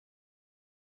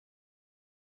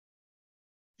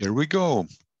Here we go.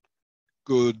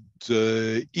 Good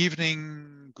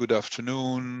evening, good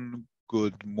afternoon,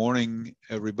 good morning,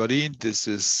 everybody. This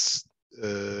is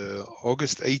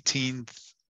August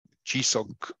 18th,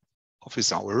 GSoC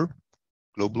office hour,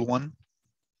 global one.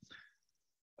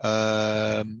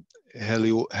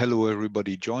 Hello,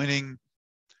 everybody joining.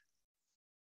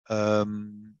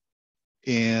 And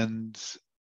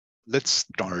let's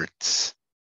start.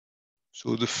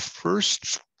 So the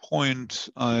first point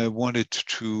I wanted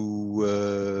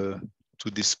to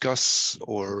discuss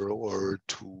or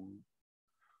to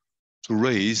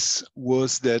raise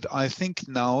was that I think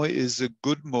now is a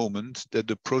good moment that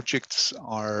the projects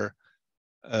are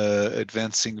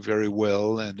advancing very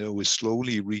well, and we're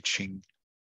slowly reaching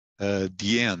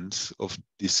the end of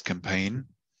this campaign.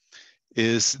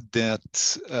 Is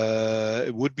that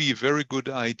it would be a very good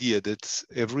idea that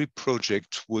every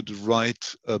project would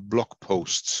write a blog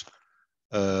post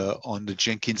on the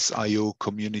Jenkins IO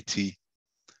community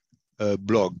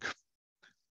blog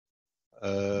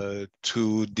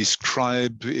to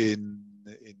describe in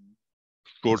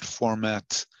short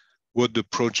format what the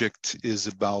project is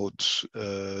about,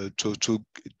 to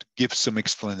give some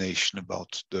explanation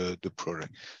about the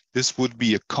project. This would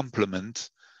be a complement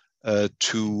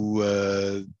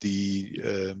to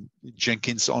the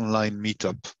Jenkins online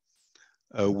meetup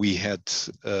we had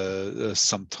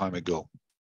some time ago.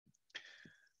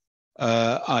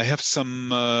 I have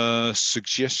some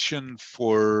suggestion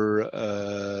for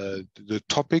the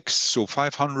topics. So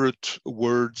 500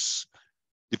 words,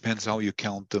 depends how you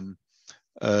count them.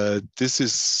 This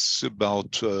is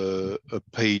about a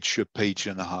page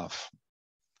and a half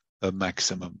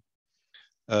maximum.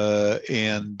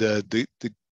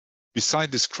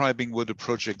 Beside describing what the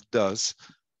project does,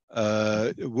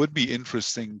 it would be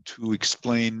interesting to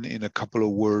explain in a couple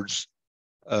of words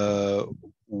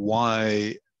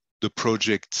why the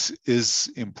project is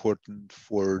important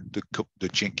for the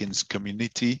Jenkins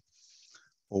community,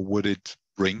 or what it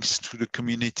brings to the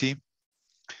community.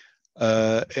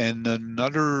 And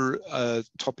another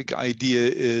topic idea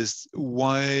is,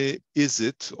 why is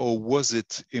it or was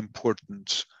it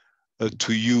important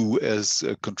to you as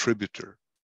a contributor?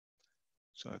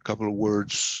 So a couple of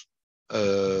words,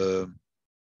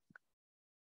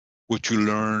 what you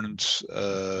learned,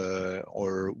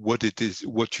 or what it is,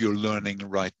 what you're learning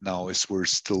right now, as we're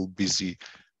still busy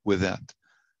with that,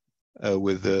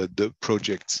 with the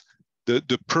projects.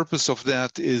 The purpose of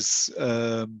that is,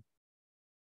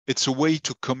 it's a way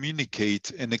to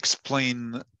communicate and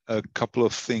explain a couple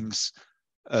of things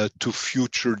to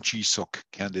future GSoC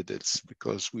candidates,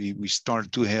 because we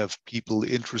start to have people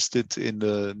interested in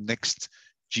the next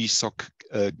GSoC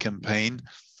campaign.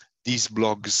 These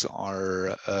blogs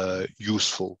are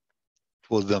useful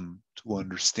for them to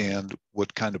understand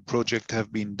what kind of project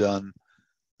have been done,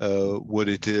 what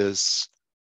it is,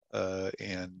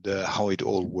 and how it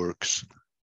all works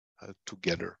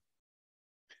together.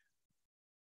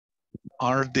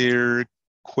 Are there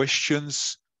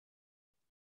questions,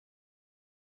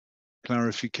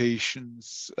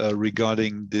 clarifications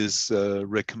regarding this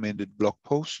recommended blog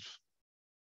post?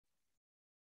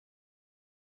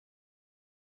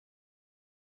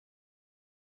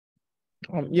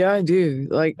 Yeah, I do.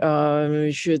 Like,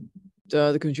 should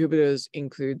the contributors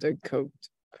include the code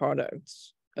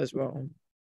products as well?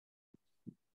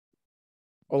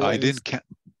 Or I didn't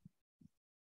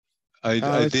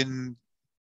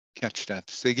catch that.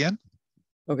 Say again?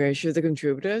 Okay, should the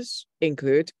contributors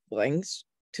include links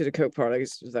to the code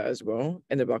products there as well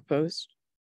in the blog post?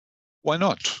 Why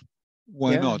not?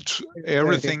 Why not?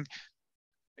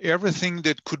 Everything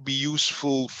that could be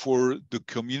useful for the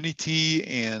community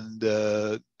and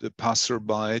the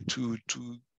passerby to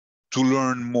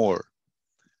learn more.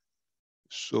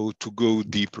 So to go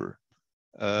deeper.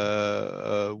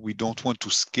 We don't want to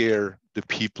scare the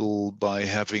people by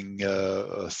having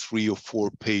 3 or 4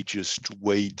 pages to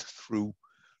wade through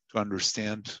to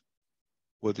understand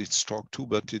what it's talked to,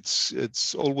 but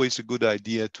it's always a good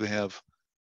idea to have,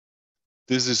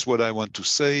 this is what I want to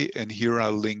say, and here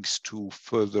are links to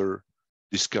further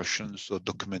discussions or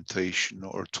documentation,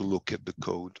 or to look at the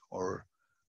code or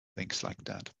things like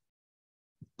that.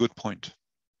 Good point.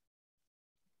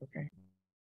 Okay.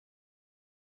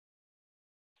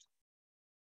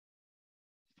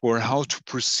 For how to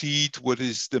proceed, what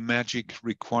is the magic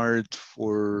required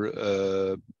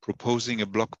for proposing a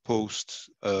blog post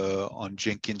on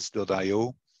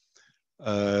Jenkins.io?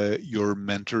 Your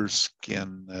mentors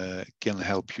can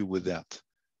help you with that.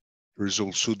 There's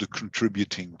also the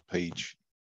contributing page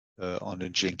on the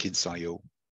Jenkins.io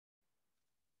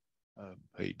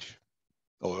page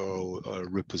or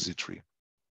repository.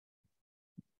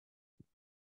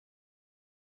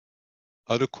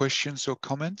 Other questions or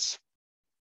comments?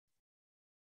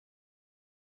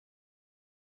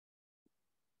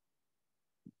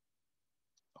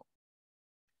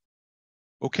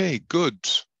 Okay, good.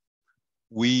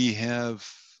 We have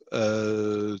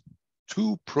 2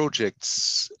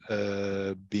 projects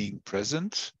being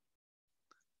present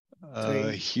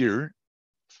here.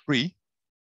 3.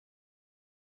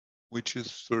 Which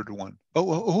is third one?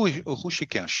 Oh,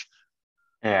 Hushikash.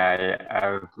 Yeah, I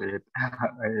will play it.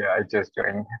 Yeah, I just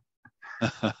joined.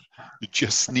 You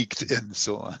just sneaked in,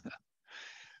 so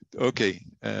okay.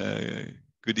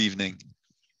 Good evening.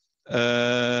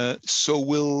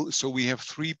 So we have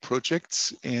 3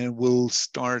 projects, and we'll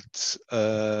start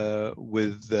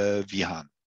with Vihan.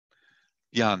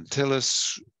 Jan, tell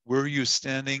us where you're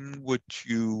standing, what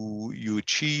you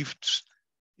achieved,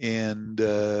 and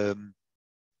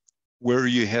where are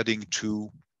you heading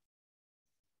to?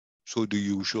 So the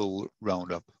usual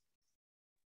roundup.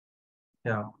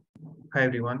 Yeah. Hi,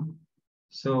 everyone.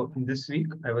 So this week,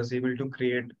 I was able to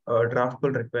create a draft pull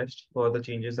request for the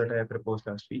changes that I proposed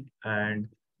last week. And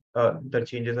the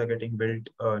changes are getting built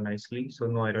nicely, so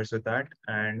no errors with that.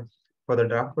 And for the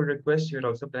draft pull request, we're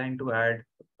also planning to add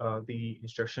the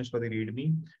instructions for the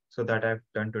README. So that I've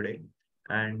done today.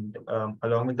 And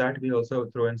along with that, we also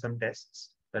throw in some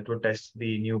tests that would test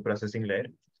the new processing layer.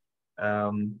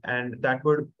 And that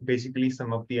would basically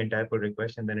sum up the entire pull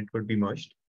request, and then it would be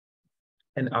merged.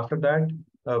 And after that,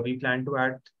 we plan to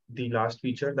add the last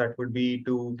feature that would be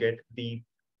to get the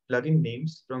plugin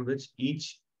names from which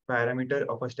each parameter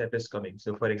of a step is coming.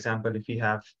 So for example, if we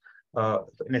have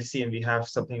in SCM, we have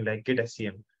something like get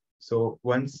SCM. So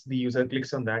once the user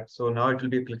clicks on that, so now it will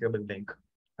be a clickable link,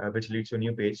 which leads to a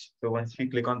new page. So once we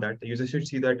click on that, the user should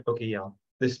see that, okay, yeah,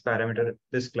 this parameter,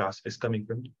 this class is coming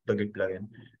from the Git plugin.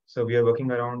 So we are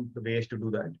working around the ways to do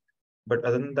that. But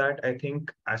other than that, I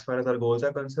think as far as our goals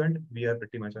are concerned, we are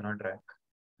pretty much on our track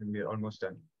and we are almost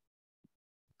done.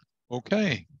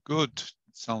 Okay, good.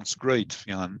 Sounds great,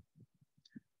 Jan.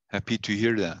 Happy to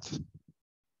hear that.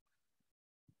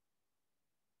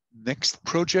 Next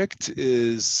project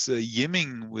is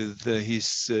Yiming with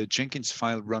his Jenkins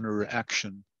file runner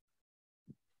action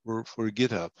for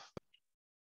GitHub.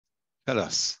 Tell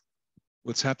us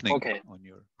what's happening on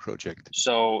your project.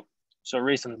 So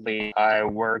recently I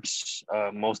worked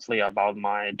mostly about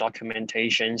my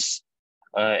documentations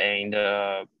and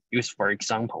useful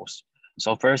examples.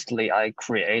 So firstly, I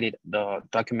created the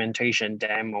documentation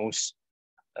demos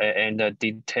and the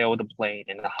detailed plan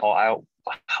and how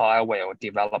I will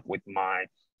develop with my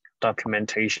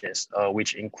documentations,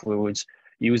 which includes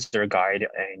user guide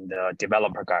and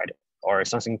developer guide or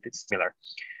something similar.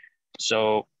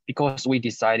 So because we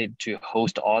decided to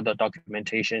host all the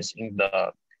documentations in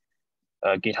the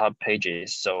GitHub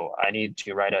pages, so I need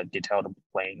to write a detailed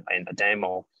plan and a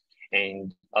demo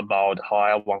and about how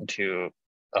I want to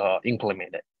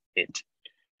implement it.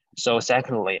 So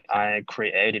secondly, I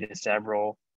created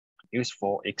several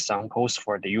useful examples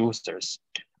for the users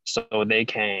so they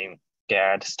can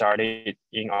get started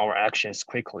in our actions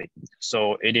quickly.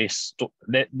 So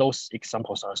those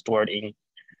examples are stored in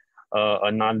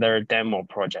another demo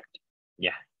project.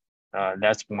 Yeah,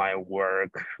 that's my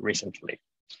work recently.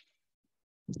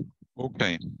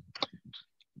 Okay.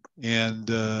 And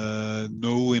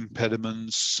no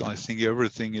impediments. I think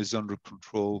everything is under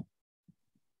control.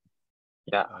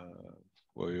 Yeah.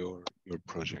 For your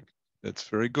project. That's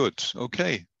very good.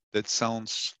 Okay, that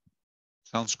sounds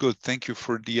good. Thank you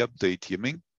for the update,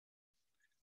 Yiming.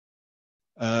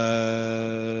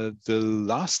 The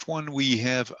last one we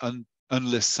have,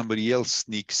 unless somebody else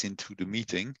sneaks into the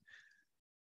meeting.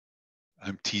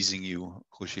 I'm teasing you,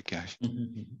 Hushikash.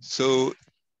 So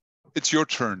it's your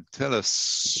turn. Tell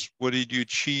us, what did you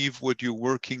achieve? What you're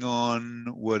working on?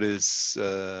 What is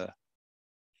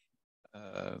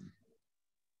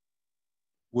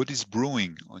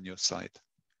brewing on your side?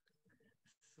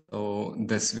 So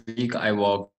this week I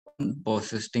worked on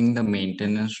persisting the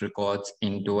maintenance records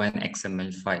into an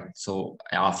XML file. So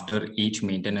after each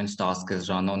maintenance task is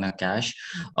run on a cache,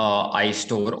 I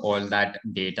store all that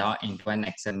data into an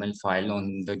XML file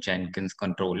on the Jenkins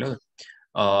controller.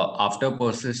 After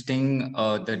persisting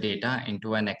the data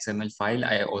into an XML file,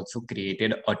 I also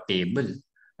created a table.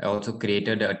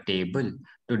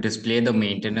 To display the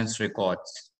maintenance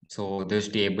records. So this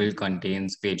table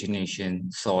contains pagination,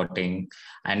 sorting,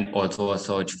 and also a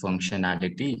search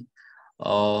functionality.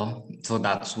 So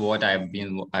that's what I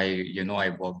worked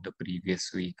the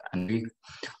previous week, and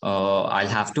I'll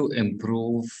have to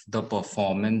improve the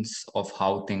performance of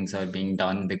how things are being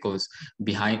done, because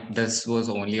behind this was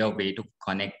only a way to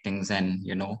connect things and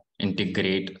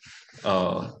integrate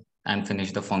and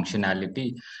finish the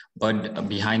functionality. But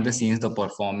behind the scenes, the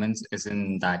performance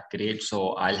isn't that great.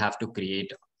 So I'll have to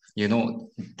create,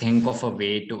 think of a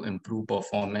way to improve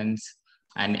performance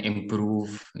and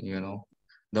improve,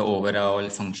 the overall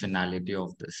functionality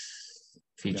of this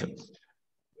feature.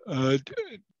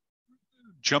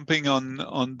 Jumping on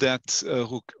that,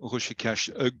 Roshikesh,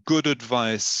 good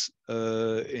advice,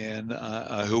 and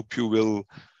I hope you will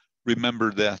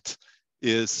remember that,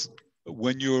 is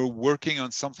when you're working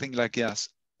on something like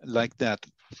that,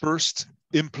 first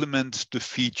implement the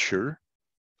feature,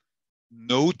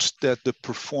 note that the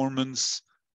performance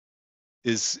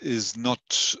is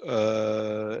not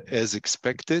as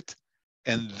expected,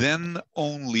 and then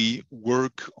only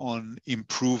work on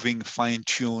improving,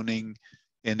 fine-tuning,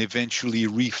 and eventually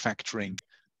refactoring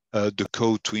the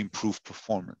code to improve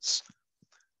performance.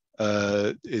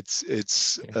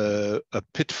 It's a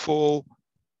pitfall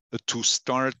to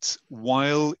start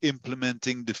while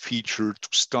implementing the feature, to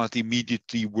start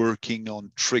immediately working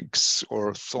on tricks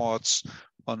or thoughts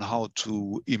on how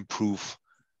to improve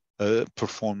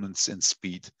performance and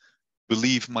speed.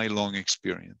 Believe my long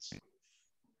experience.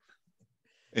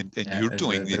 And you're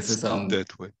doing it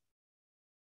that way.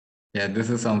 Yeah, this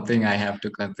is something I have to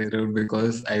consider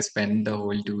because I spent the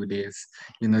whole 2 days,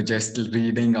 just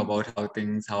reading about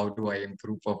how do I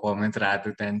improve performance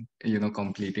rather than,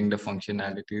 completing the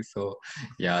functionality. So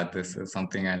yeah, this is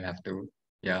something I'll have to,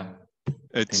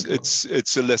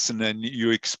 It's a lesson, and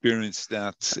you experience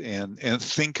that, and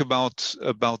think about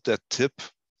that tip,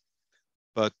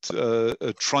 but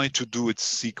try to do it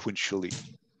sequentially.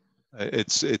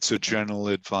 It's a general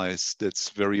advice that's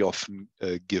very often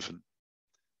given.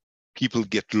 People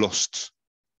get lost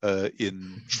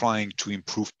in trying to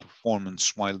improve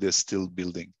performance while they're still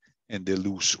building, and they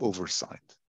lose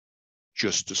oversight.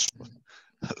 Just a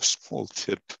small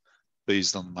tip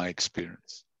based on my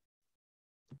experience.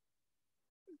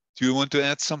 Do you want to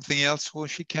add something else,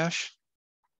 Roshikesh?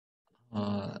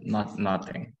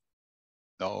 Nothing.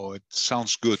 No, it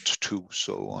sounds good too.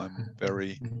 So I'm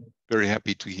very, very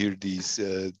happy to hear these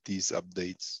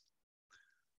updates.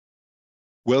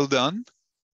 Well done.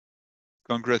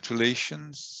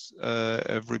 Congratulations,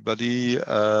 everybody.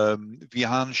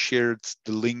 Vihan shared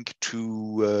the link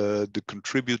to the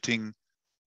contributing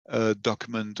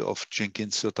document of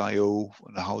Jenkins.io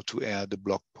on how to add a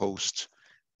blog post.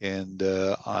 And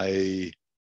I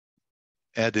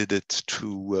added it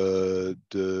to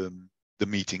the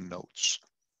meeting notes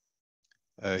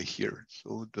here.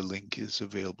 So the link is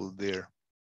available there.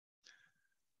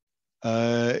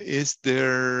 Is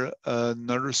there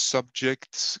another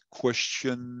subject,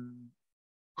 question,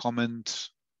 comment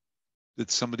that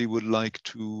somebody would like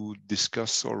to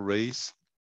discuss or raise?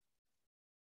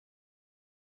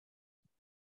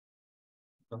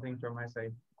 Nothing from my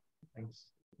side. Thanks.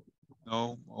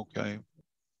 No? Okay.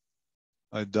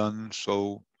 I'm done.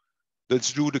 So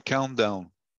let's do the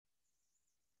countdown.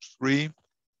 3,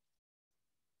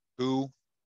 2,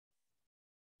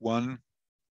 1.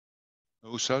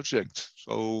 No subject.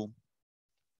 So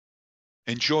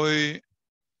enjoy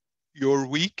your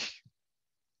week.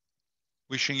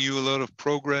 Wishing you a lot of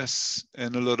progress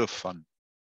and a lot of fun.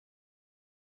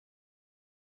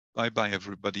 Bye-bye,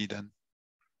 everybody, then.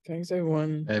 Thanks,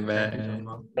 everyone. Bye-bye. Thank you,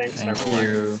 John. Thanks, Thank everyone.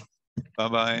 you.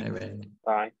 Bye-bye. Bye-bye.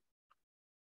 Bye.